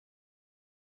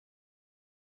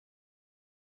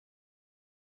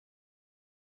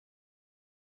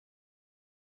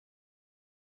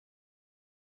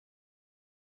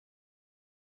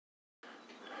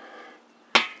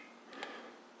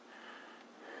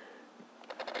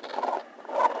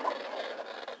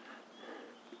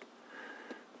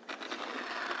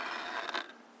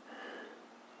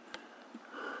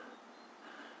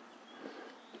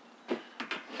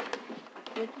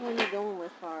Which one are you going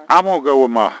with first? I'm going to go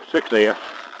with my 6S,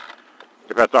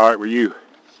 if that's all right with you.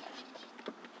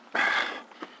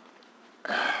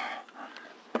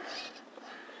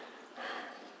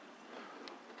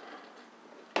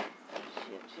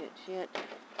 Shit.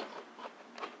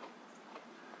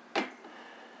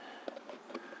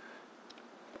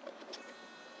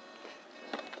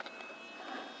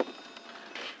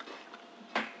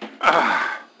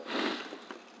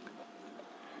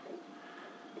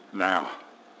 Now,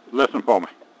 listen for me.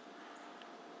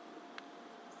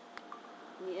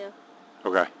 Yeah.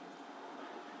 Okay.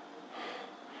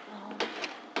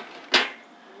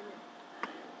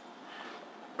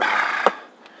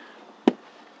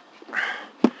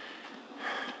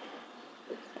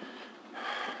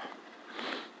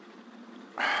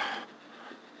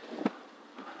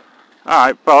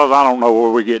 Alright, fellas, I don't know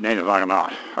where we're getting anything or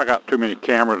not. I got too many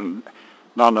cameras and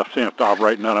not enough sense to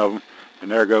operate none of them. And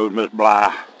there goes Miss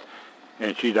Bly,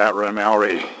 and she's outrunning me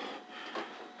already.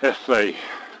 Let's see.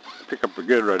 Pick up the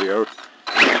good radio.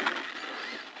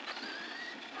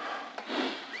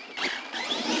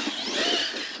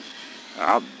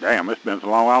 Oh, damn, it's been so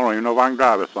long I don't even know if I can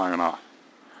drive this thing or not.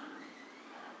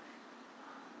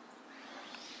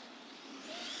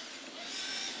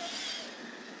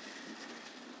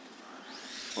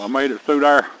 Well, I made it through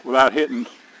there without hitting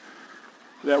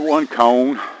that one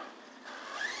cone.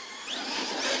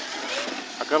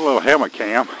 I got a little helmet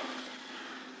cam.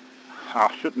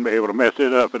 I shouldn't be able to mess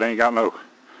it up. It ain't got no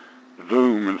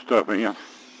zoom and stuff in.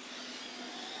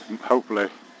 Hopefully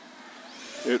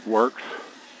it works.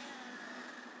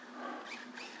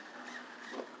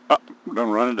 Done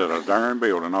run into the darn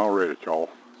building already, y'all.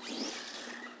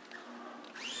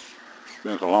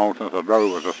 Been so long since I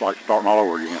drove, it's just like starting all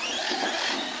over again.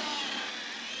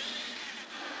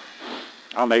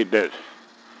 I need that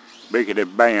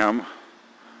biggity bam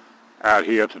out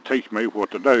here to teach me what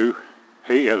to do.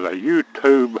 He is a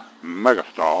YouTube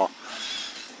megastar,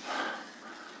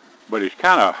 but he's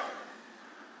kind of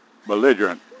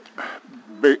belligerent,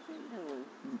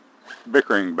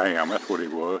 bickering bam, that's what he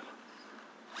was.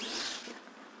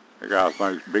 The guy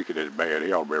thinks bicketed bad.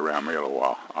 He ought to be around me a little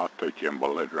while. I'll teach him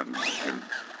belligerent and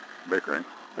bickering.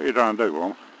 What are you trying to do,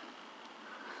 woman?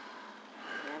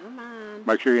 Never mind.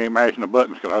 Make sure you ain't mashing the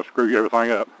buttons, because I'll screw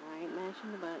everything up. I ain't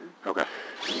mashing the button. Okay.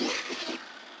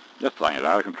 This thing is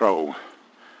out of control.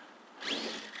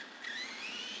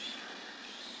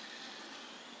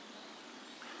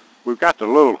 We've got the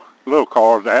little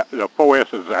cars, the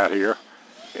 4S's out here,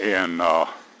 and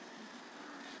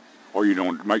or you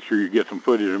don't make sure you get some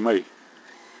footage of me.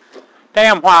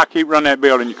 Damn, why I keep running that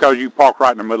building? Because you parked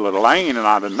right in the middle of the lane and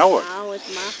I didn't know it. Oh, it's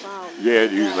my fault. Yeah,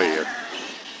 it usually is.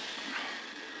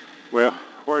 Well,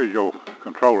 where's your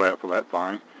control at for that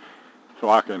thing? So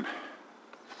I can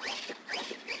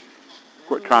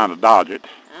quit trying to dodge it.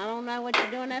 I don't know what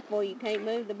you're doing that for. You can't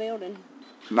move the building.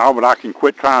 No, but I can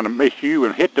quit trying to miss you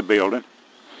and hit the building.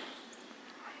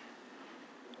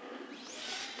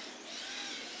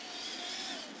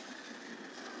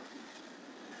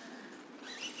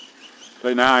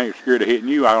 See, now I ain't scared of hitting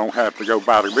you. I don't have to go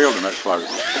by the building that close.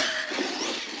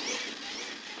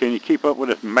 Can you keep up with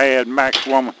this Mad Max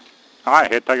woman? I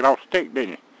had to take it off stick,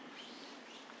 didn't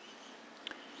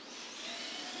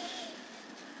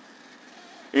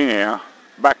you? Anyhow,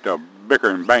 back to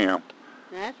bickering bam.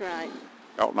 That's right.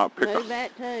 Ought not Move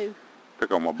that too.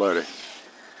 pick on my buddy.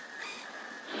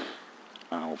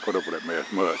 I don't put up with that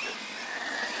mess much.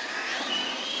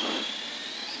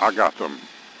 I got some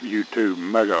YouTube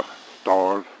mega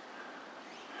stars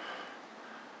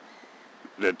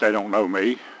that they don't know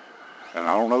me, and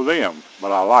I don't know them,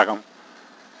 but I like them,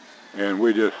 and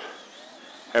we just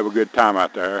have a good time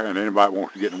out there. And anybody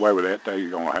wants to get away with that, they're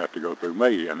gonna have to go through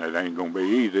me, and it ain't gonna be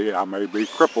easy. I may be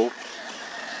crippled,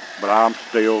 but I'm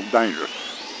still dangerous.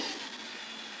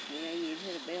 Yeah, you'd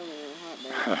hit a building in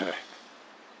a heartbeat.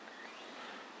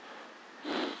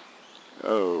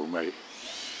 Oh, me.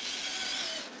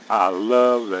 I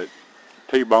love that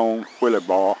T-bone wheelie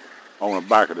bar on the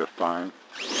back of this thing.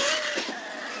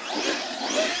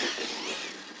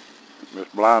 Miss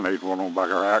Bly needs one on the back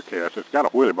of her Outcast. It's got a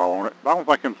wheelie bar on it. I don't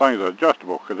think them things are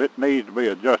adjustable because it needs to be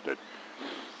adjusted.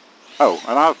 Oh,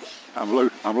 and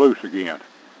I'm loose again.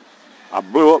 I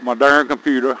blew up my darn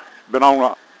computer. Been on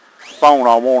the phone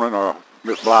all morning, or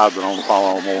Miss Bly's been on the phone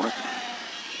all morning.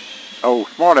 Oh,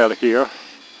 smart aleck here,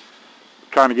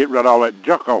 trying to get rid of all that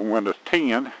junk on Windows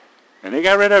 10, and he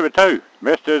got rid of it too.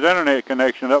 Messed his internet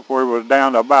connection up where it was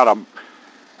down to about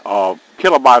a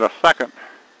kilobyte a second.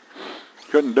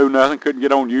 Couldn't do nothing, couldn't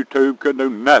get on YouTube, couldn't do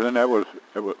nothing. It was,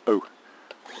 ooh.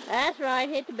 That's right,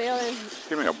 hit the building.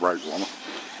 Give me a break, woman.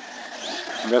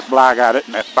 Miss Bly got it,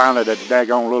 and that's finally that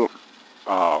daggone little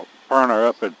burner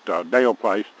up at Dale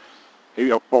Place.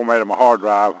 He formatted my hard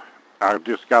drive. I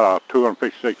just got a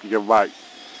 256 gigabyte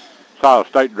solid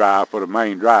state drive for the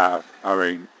main drive. I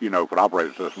mean, you know, for the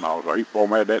operating system and all. So he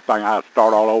formatted that thing. I had to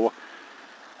start all over.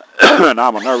 And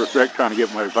I'm a nervous wreck trying to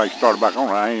get my thing started back on.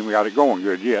 I ain't even got it going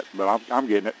good yet, but I'm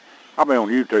getting it. I've been on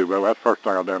YouTube, though. That's the first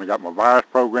thing I've done. I got my virus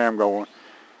program going,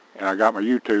 and I got my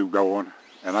YouTube going,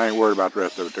 and I ain't worried about the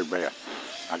rest of it too bad.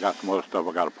 I got some other stuff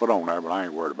I got to put on there, but I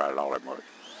ain't worried about it all that much.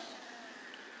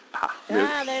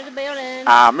 There's the building.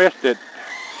 I missed it.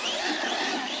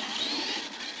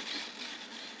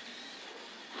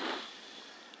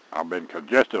 I've been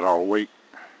congested all week.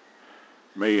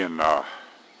 Me and my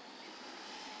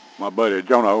buddy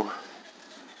Jono.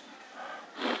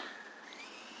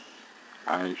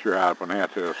 I ain't sure how to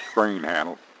pronounce his screen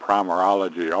handle.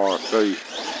 Primerology RC.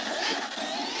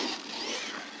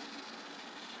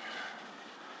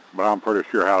 But I'm pretty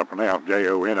sure how to pronounce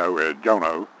J-O-N-O as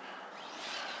Jono.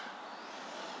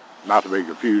 Not to be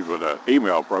confused with an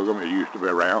email program that used to be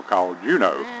around called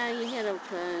Juno. Ah, you hit a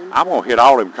cone. I'm gonna hit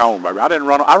all them cones, baby. I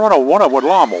run over one of them with a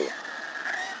lawnmower.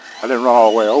 I didn't run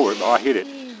all the way over it, but I hit it.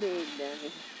 You big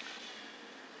doggy.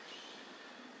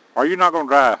 Are you not gonna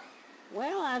drive?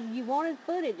 Well, you wanted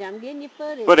footage. I'm getting you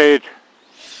footage. Footage.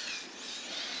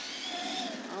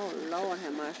 Oh, Lord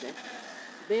have mercy.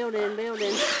 Building.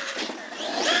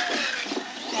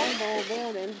 Table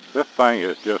building. This thing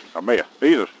is just a mess.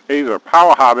 These are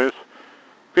Power Hobbies,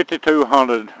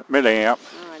 5200 milliamp.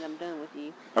 All right, I'm done with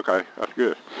you. Okay, that's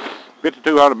good.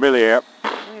 5200 milliamp.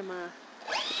 Where am I?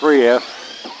 3S.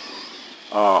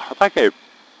 I think a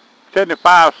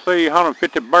 75C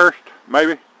 150 burst,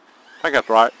 maybe. I think that's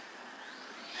right.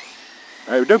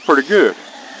 They do pretty good.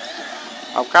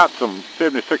 I've got some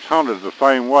 7600s the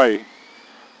same way,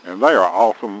 and they are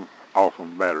awesome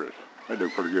batteries. They do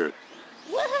pretty good.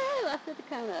 Woohoo! I set the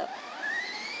cone up.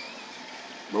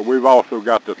 But we've also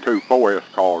got the two 4S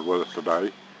cars with us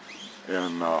today,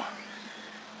 and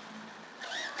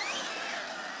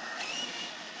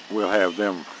we'll have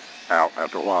them out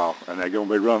after a while, and they're going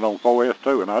to be running on 4S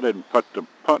too. And I didn't put the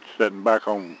punch setting back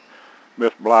on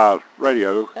Miss Bly's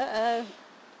radio. Uh-oh.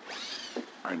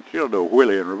 And she'll do a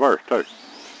wheelie in reverse too.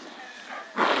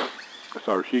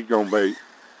 So she's going to be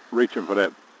reaching for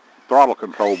that throttle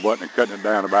control button and cutting it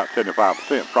down about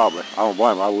 75% probably. I don't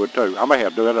blame her, I would too. I may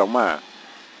have to do that on mine.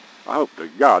 I hope to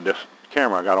God this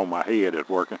camera I got on my head is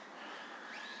working.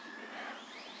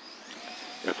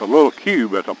 It's a little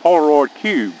cube, it's a Polaroid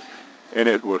cube, and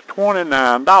it was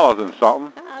 $29 and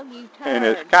something. Oh, you turd. And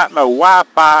it's got no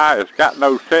Wi-Fi, it's got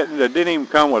no settings, it didn't even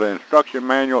come with an instruction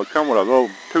manual. It come with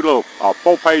a two little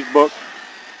 4-page book,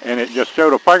 and it just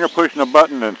showed a finger pushing a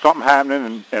button and something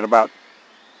happening, and about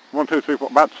 1, 2, 3, 4,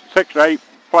 about 6 or 8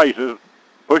 places,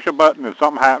 push a button and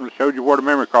something happened, showed you where the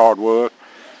memory card was,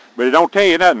 but it don't tell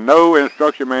you nothing, no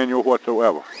instruction manual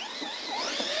whatsoever.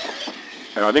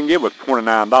 And I didn't give us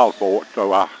 $29 for it,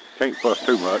 so I can't fuss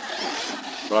too much.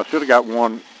 But I should have got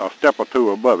one a step or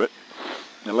two above it.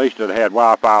 At least it had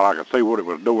Wi-Fi, I could see what it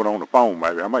was doing on the phone,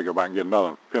 maybe. I may go back and get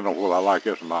another, depending on whether I like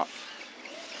this or not.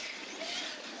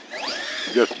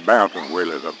 Just bouncing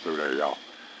wheelies up through there, y'all.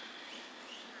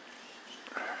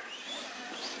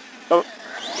 So,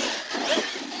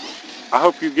 I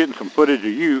hope you're getting some footage of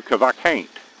you, because I can't.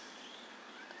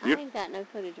 I ain't got no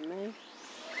footage of me.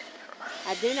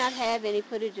 I do not have any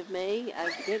footage of me. I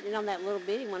was getting on that little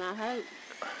bitty one, I hope.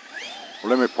 Well,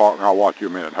 let me park and I'll watch you a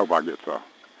minute. Hope I get some.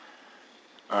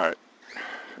 All right.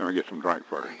 Let me get some drink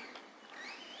first.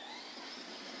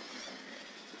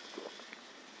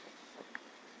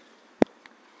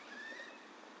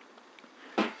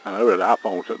 I know that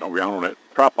iPhone sitting over on that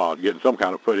tripod getting some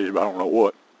kind of footage, but I don't know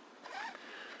what.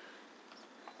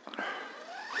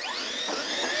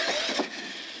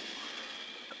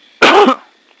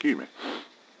 Excuse me.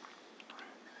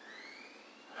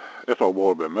 This old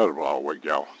boy's been miserable all week,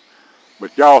 y'all.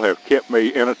 But y'all have kept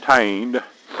me entertained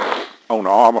on the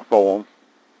Armor Forum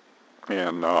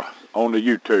and on the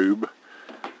YouTube.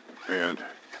 And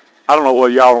I don't know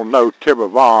whether y'all know Tibber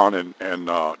Vaughn and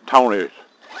Tony's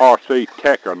RC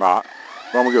Tech or not.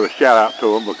 But I'm going to give a shout out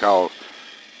to them because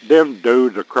them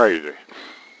dudes are crazy.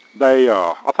 They,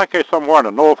 I think they're somewhere in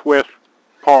the northwest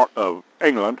part of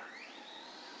England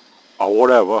or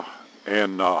whatever.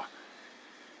 And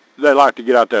they like to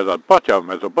get out there. There's a bunch of them.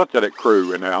 There's a bunch of that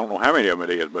crew, and I don't know how many of them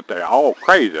it is, but they're all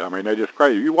crazy. I mean, they're just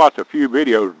crazy. You watch a few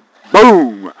videos,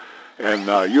 boom,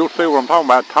 and you'll see what I'm talking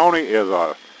about. Tony is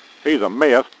he's a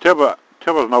mess. Tibber's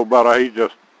no better. He's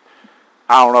just,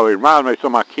 I don't know. He reminds me of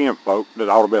some of my kinfolk that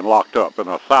ought to have been locked up in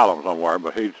an asylum somewhere,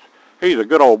 but he's a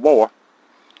good old boy.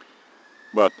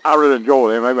 But I really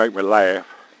enjoy them. They make me laugh.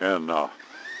 And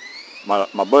my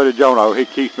buddy Jono, he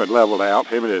keeps me leveled out.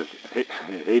 Him and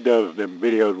he does them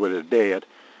videos with his dad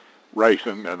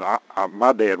racing, and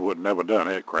my dad would have never done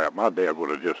that crap. My dad would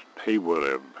have he would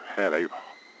have had a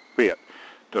fit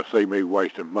to see me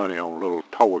wasting money on little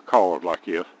toy cars like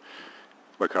this,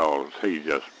 because he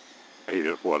just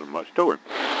wasn't much to him.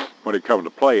 When it comes to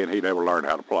playing, he never learned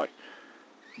how to play.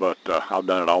 But I've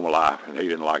done it all my life, and he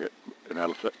didn't like it, and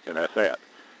that's that.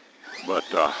 But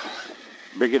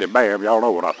Biggity Bam, y'all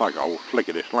know what I think of old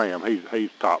Slickety Slam.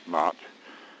 He's top notch.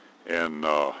 And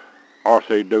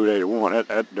RC Dude 81,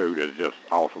 that dude is just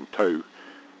awesome too.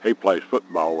 He plays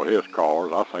football with his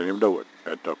cars. I've seen him do it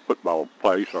at the football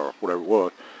place or whatever it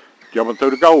was, jumping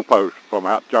through the goalpost from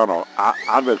out yonder.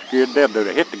 I've been scared to death.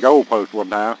 It hit the goalpost one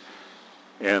time,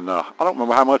 and I don't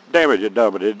remember how much damage it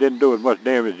done, but it didn't do as much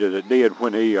damage as it did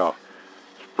when he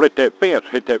split that fence,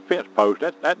 hit that fence post.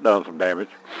 That done some damage.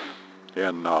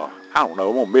 And I don't know,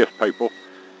 I'm going to miss people.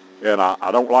 And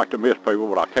I don't like to miss people,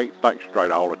 but I can't think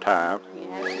straight all the time. You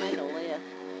have to make a list.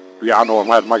 Yeah, I know I'm going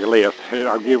to have to make a list. And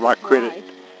I'll give my credit,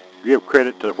 give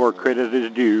credit to where credit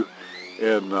is due.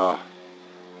 And I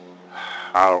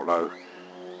don't know.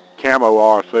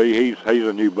 Camo RC, he's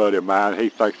a new buddy of mine. He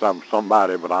thinks I'm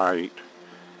somebody, but I ain't.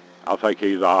 I think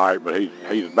he's all right, but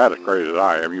he's about as crazy as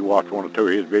I am. You watch one or two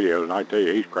of his videos, and I tell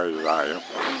you, he's crazy as I am.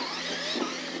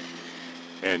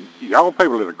 And y'all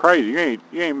people that are crazy, you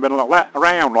ain't been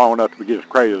around long enough to get as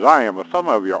crazy as I am, but some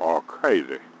of you are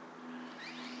crazy.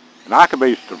 And I could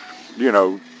be,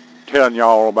 telling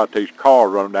y'all about these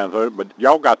cars running down through it, but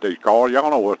y'all got these cars, y'all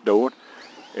know what's doing.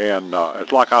 And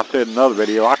it's like I said in another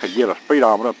video, I could get a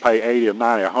speedometer, pay 80 or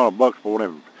 90 or 100 bucks for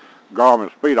them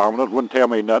Garmin speedometers. Wouldn't tell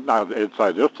me nothing. It'd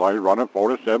say this thing's running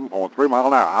 47.3 miles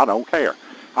an hour. I don't care.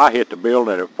 I hit the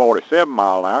building at 47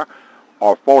 miles an hour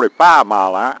or 45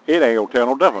 miles an hour. It ain't gonna tell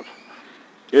no difference.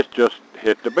 It's just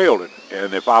hit the building.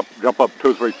 And if I jump up 2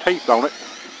 or 3 teeth on it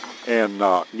and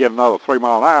get another 3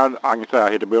 miles an hour, I can say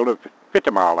I hit the building at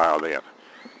 50 miles an hour then.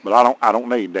 But I don't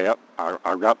need that.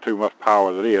 I've got too much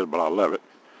power as it is, but I love it.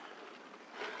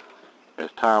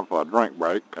 It's time for a drink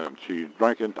break, and she's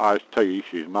drinking iced tea.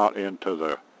 She's not into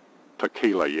the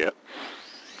tequila yet.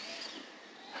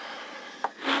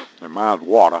 And mine's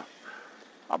water.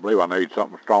 I believe I need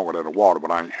something stronger than the water, but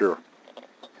I ain't sure.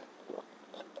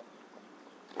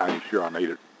 I ain't sure I need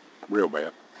it real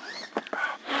bad.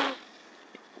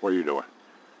 What are you doing?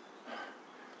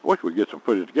 I wish we'd get some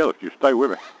footage together if you stay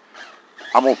with me.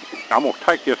 I'm gonna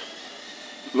take this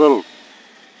little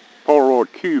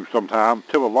Polaroid cube sometime.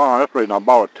 Tibba Vaughn, that's the reason I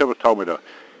bought it. Tibba told me to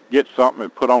get something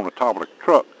and put on the top of the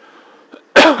truck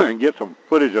and get some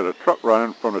footage of the truck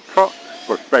running from the truck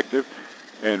perspective.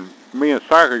 And me and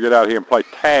Sarah get out here and play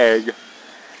tag.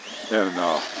 And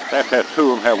have to have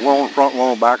 2 of them, have one on the front, one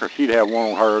on the back, or she'd have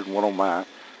one on hers and one on mine.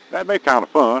 That'd be kind of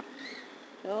fun.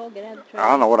 Oh, get out of the tree.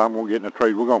 I know what I'm going to get in the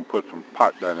trees. We're going to put some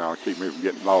pipe down there to keep me from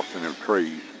getting lost in them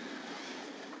trees.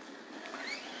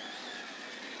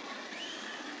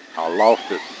 I lost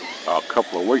it a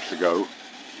couple of weeks ago,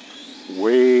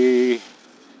 way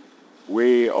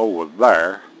over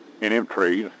there in them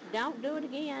trees. Don't do it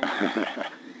again.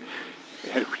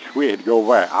 We had to go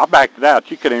back. I backed it out.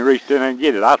 She couldn't even reach in there and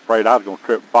get it. I was afraid I was going to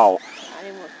trip and fall. I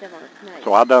didn't want to step on a snake.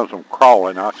 So I done some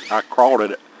crawling. I crawled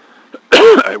it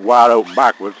wide open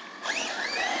backwards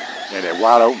and it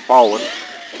wide open forward.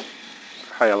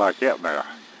 Hell like that now.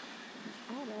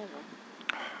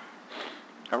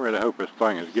 I really hope this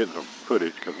thing is getting some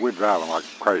footage because we're driving like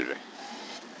crazy.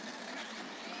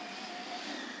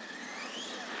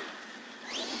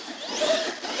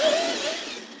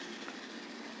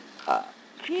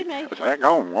 Excuse me. What's that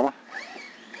going, woman?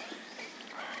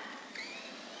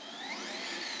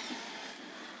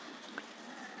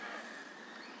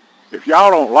 If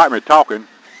y'all don't like me talking,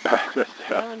 that's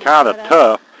kind of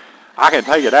tough. I can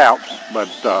take it out, but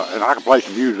and I can play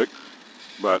some music,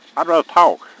 but I'd rather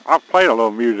talk. I've played a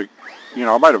little music,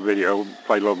 I made a video,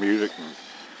 played a little music, and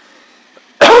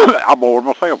I bored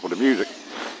myself with the music.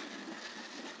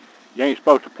 You ain't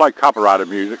supposed to play copyrighted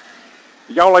music.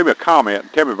 Y'all leave me a comment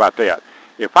and tell me about that.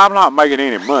 If I'm not making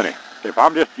any money, if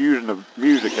I'm just using the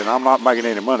music and I'm not making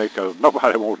any money because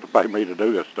nobody wants to pay me to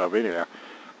do this stuff anyhow,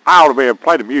 I ought to be able to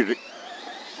play the music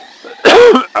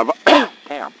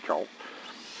damn, Charles,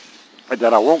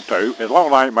 that I want to, as long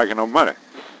as I ain't making no money.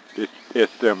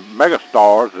 It's them mega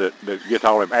stars that get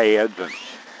all them ads and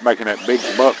making that big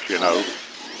bucks,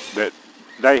 that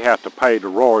they have to pay the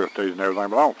royalties and everything,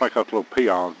 but I don't think us little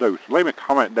peons do. So leave me a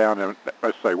comment down there.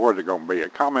 Let's say, where's it going to be? The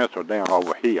comments are down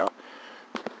over here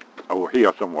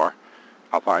somewhere,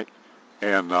 I think,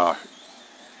 and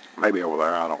maybe over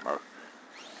there, I don't know.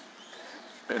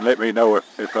 and let me know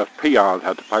if us peons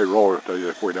have to pay royalties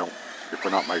if we're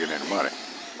not making any money.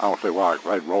 I don't see why I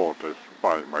pay royalties if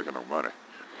I ain't making no money.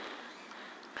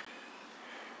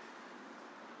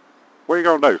 What are you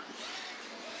gonna do?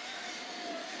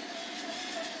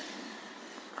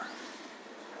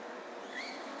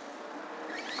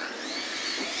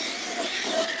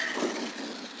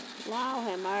 Lord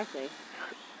have mercy.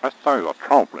 That thing's a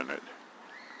trampling it.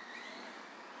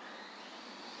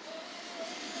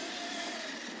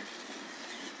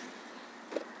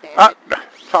 Damn it.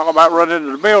 Talk about running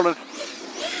into the building.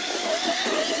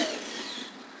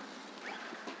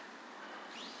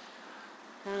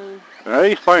 Now,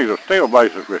 these things are still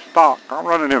basically stock. I'm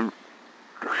running them.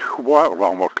 Well, that was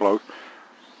almost close.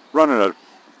 Running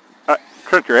a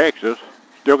Trencher X's.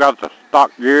 Still got the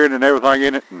stock gearing and everything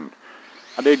in it, and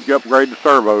I did upgrade the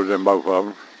servos in both of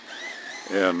them,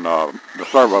 and the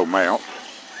servo mounts,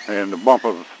 and the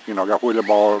bumpers. You know, got wheelie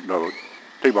bar, the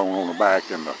T-bone on the back,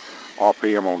 and the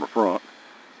RPM on the front.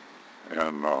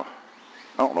 And I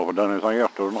don't know if I've done anything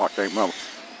else to it or not. I can't remember.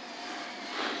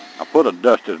 I put a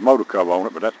dusted motor cover on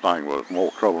it, but that thing was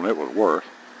more trouble than it was worth.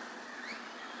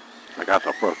 I got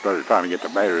so frustrated trying to get the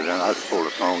batteries in, I just pulled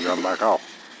the phone gun back off.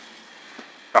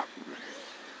 Oh.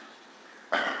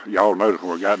 Y'all noticed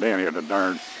when we got down here, the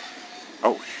darn...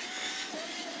 Oh,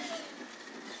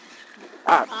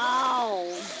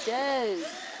 Oh, dude.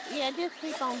 Yeah, just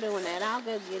keep on doing that. I'll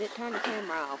go get it. Turn the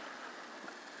camera off.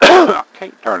 I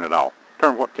can't turn it off.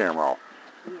 Turn what camera off?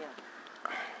 Yeah.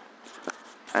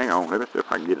 Hang on, let me see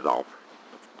if I can get it off.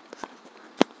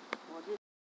 Well, just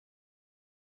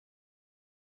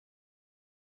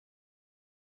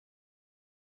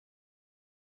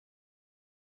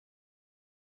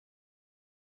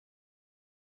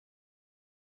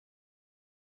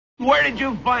Where did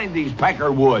you find these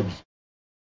pecker woods?